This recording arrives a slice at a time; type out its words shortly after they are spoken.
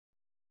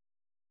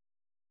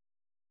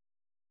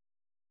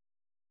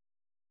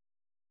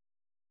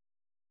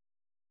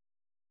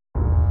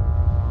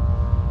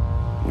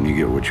you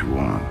get what you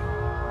want.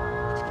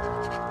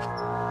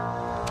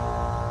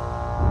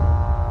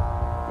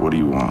 What do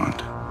you want?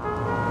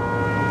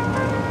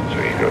 So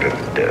you go to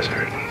the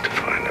desert to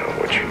find out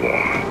what you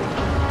want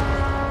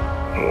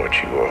and what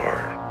you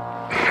are,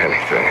 if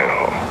anything at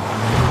all.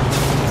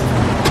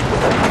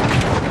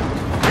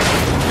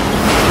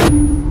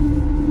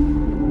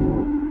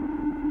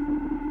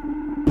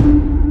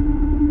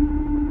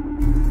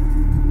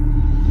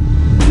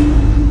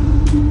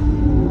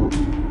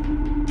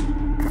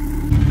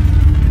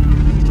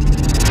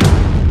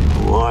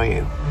 Who are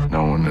you?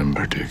 No one in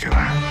particular.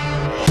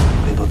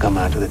 People come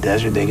out to the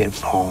desert, they get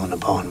fallen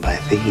upon by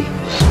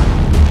thieves.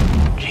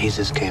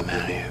 Jesus came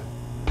out here.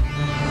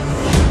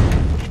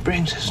 Which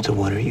brings us to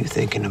what are you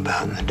thinking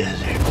about in the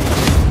desert?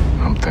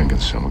 I'm thinking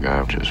some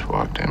guy just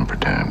walked in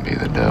pretending to be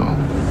the devil.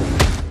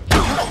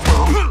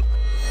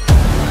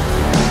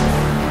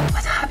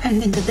 What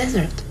happened in the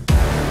desert?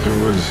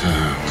 There was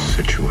a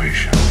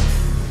situation.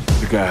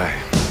 The guy,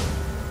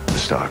 the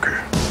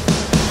stalker.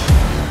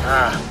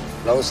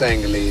 Los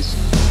Angeles.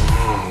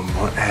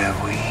 What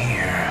have we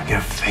here?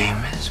 Your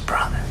famous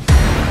brother.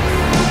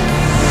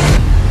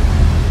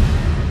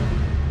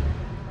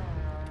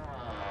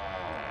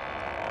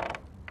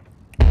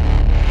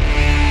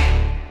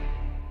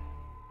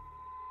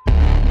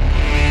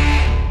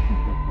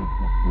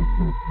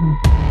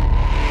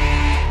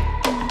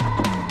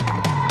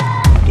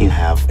 You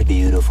have a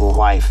beautiful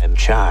wife and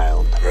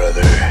child,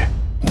 brother.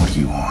 What do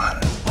you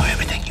want? Well,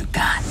 everything you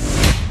got.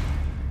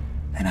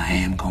 And I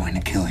am going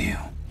to kill you.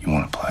 You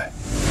want to play?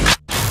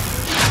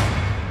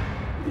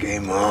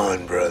 Game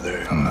on,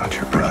 brother. I'm not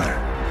your brother.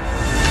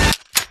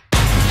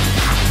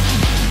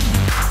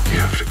 You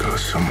have to go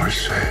somewhere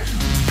safe.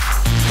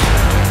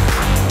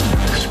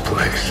 This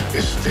place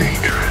is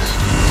dangerous.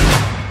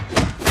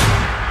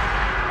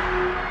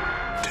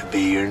 To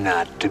be or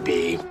not to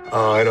be.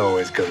 Oh, it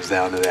always comes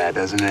down to that,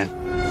 doesn't it?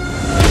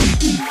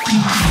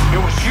 It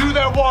was you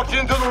that walked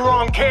into the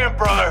wrong camp,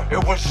 brother.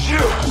 It was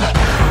you.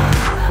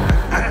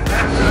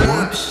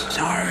 Whoops,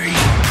 sorry.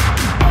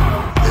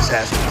 This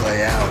has to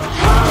play out.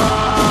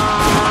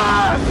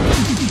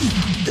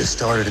 This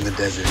started in the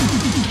desert,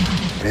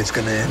 and it's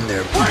gonna end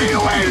there. What are you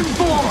waiting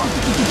for?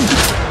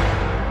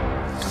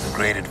 To the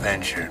great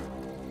adventure.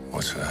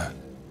 What's that?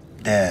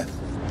 Death.